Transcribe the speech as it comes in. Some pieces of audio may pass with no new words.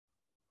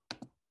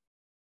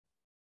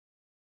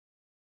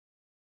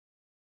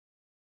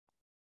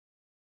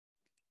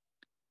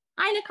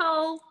Hi,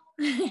 Nicole.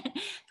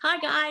 Hi,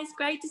 guys.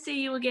 Great to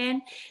see you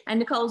again. And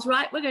Nicole's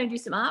right. We're going to do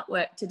some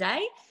artwork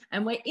today.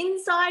 And we're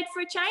inside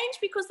for a change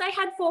because they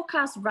had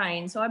forecast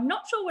rain. So I'm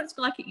not sure what it's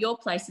like at your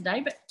place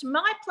today, but to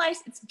my place,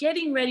 it's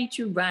getting ready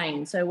to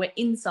rain. So we're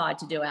inside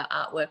to do our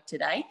artwork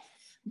today.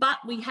 But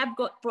we have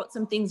brought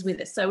some things with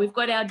us. So we've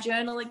got our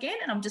journal again,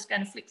 and I'm just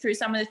going to flick through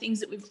some of the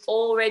things that we've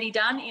already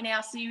done in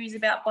our series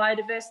about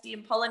biodiversity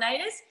and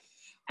pollinators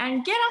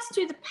and get us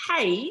to the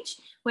page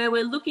where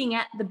we're looking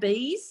at the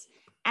bees.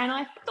 And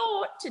I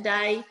thought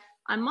today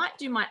I might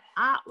do my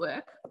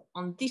artwork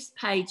on this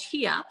page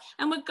here,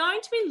 and we're going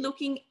to be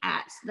looking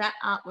at that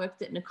artwork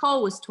that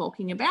Nicole was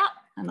talking about,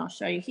 and I'll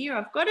show you here.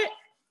 I've got it.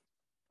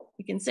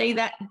 You can see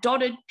that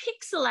dotted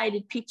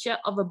pixelated picture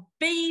of a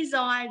bee's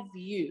eye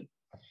view.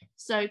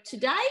 So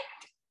today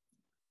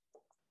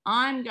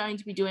I'm going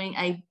to be doing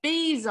a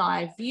bee's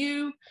eye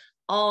view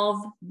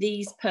of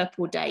these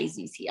purple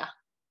daisies here.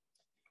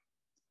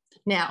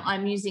 Now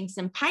I'm using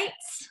some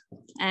paints,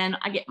 and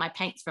I get my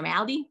paints from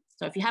Aldi.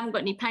 So if you haven't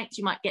got any paints,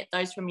 you might get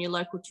those from your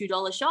local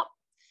 $2 shop.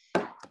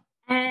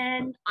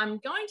 And I'm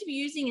going to be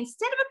using,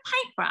 instead of a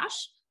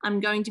paintbrush,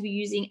 I'm going to be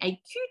using a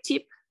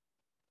Q-tip.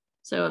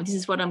 So this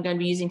is what I'm going to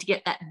be using to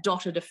get that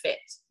dotted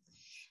effect.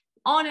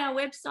 On our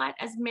website,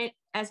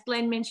 as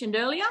Glenn mentioned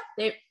earlier,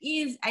 there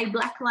is a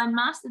black line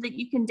master that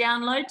you can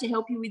download to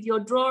help you with your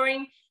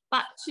drawing.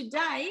 But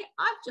today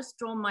I've just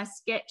drawn my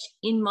sketch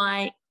in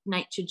my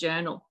nature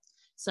journal.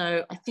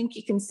 So I think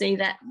you can see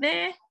that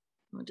there.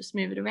 I'll just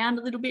move it around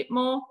a little bit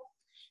more.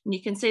 And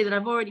you can see that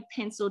I've already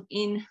penciled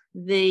in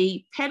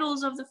the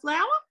petals of the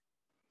flower.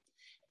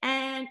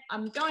 And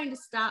I'm going to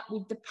start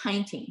with the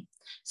painting.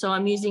 So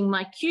I'm using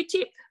my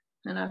Q-tip,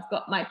 and I've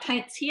got my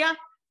paints here.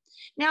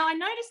 Now I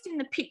noticed in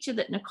the picture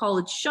that Nicole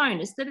had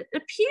shown us that it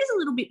appears a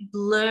little bit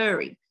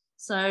blurry.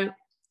 So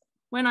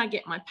when I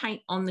get my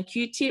paint on the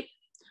Q-tip,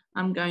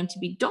 I'm going to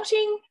be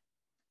dotting.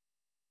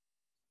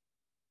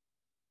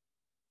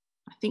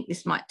 I think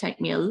this might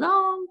take me a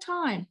long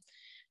time.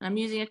 I'm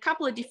using a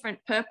couple of different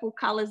purple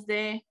colours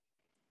there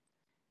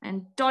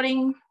and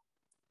dotting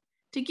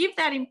to give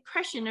that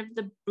impression of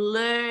the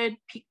blurred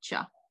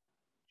picture.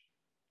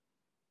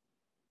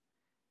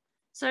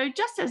 So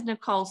just as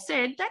Nicole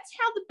said, that's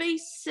how the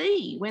bees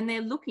see when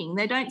they're looking.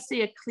 They don't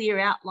see a clear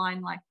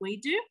outline like we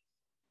do.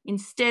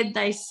 Instead,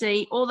 they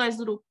see all those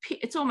little,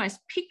 it's almost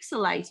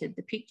pixelated,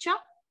 the picture,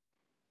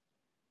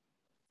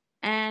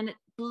 and it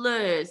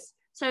blurs.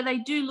 So they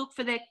do look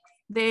for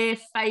their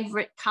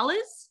favourite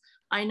colours.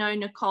 I know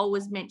Nicole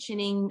was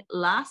mentioning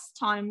last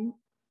time,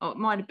 or it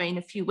might have been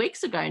a few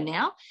weeks ago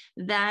now,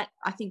 that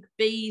I think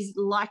bees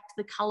liked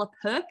the colour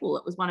purple.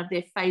 It was one of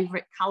their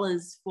favourite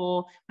colours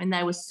for when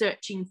they were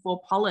searching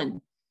for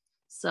pollen.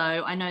 So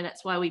I know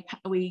that's why we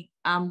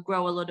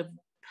grow a lot of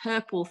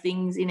purple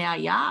things in our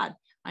yard.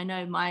 I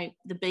know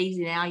the bees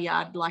in our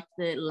yard like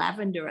the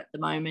lavender at the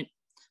moment.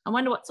 I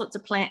wonder what sorts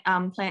of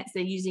plants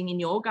they're using in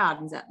your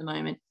gardens at the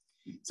moment.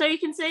 So you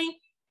can see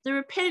the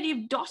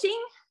repetitive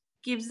dotting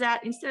gives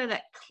that, instead of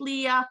that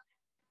clear,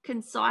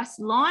 concise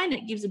line,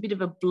 it gives a bit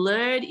of a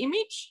blurred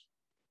image.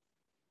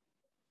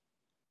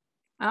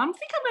 I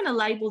think I'm going to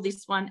label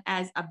this one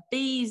as a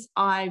bee's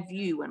eye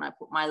view when I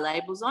put my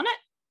labels on it.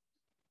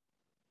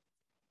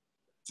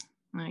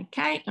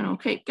 Okay, and I'll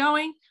keep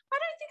going. I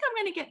don't think I'm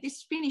going to get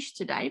this finished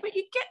today, but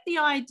you get the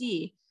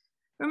idea.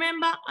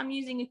 Remember, I'm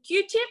using a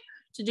Q-tip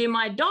to do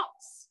my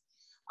dots.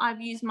 I've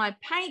used my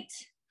paint.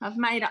 I've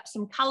made up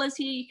some colours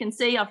here. You can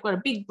see I've got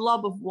a big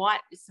blob of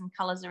white with some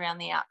colours around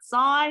the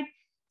outside.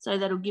 So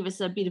that'll give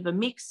us a bit of a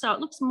mix. So it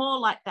looks more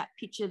like that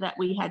picture that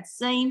we had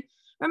seen.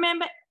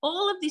 Remember,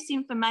 all of this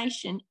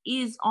information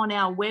is on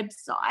our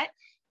website,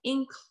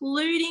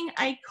 including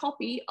a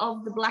copy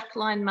of the black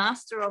line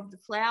master of the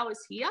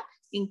flowers here.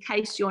 In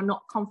case you're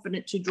not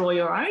confident to draw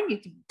your own, you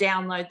can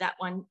download that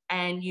one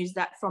and use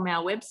that from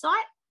our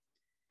website.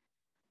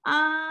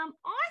 I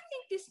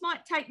think this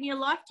might take me a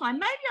lifetime.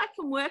 Maybe I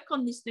can work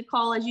on this,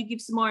 Nicole, as you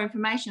give some more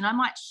information. I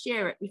might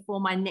share it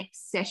before my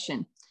next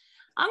session.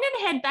 I'm going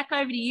to head back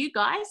over to you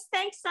guys.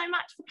 Thanks so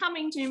much for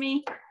coming to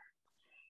me.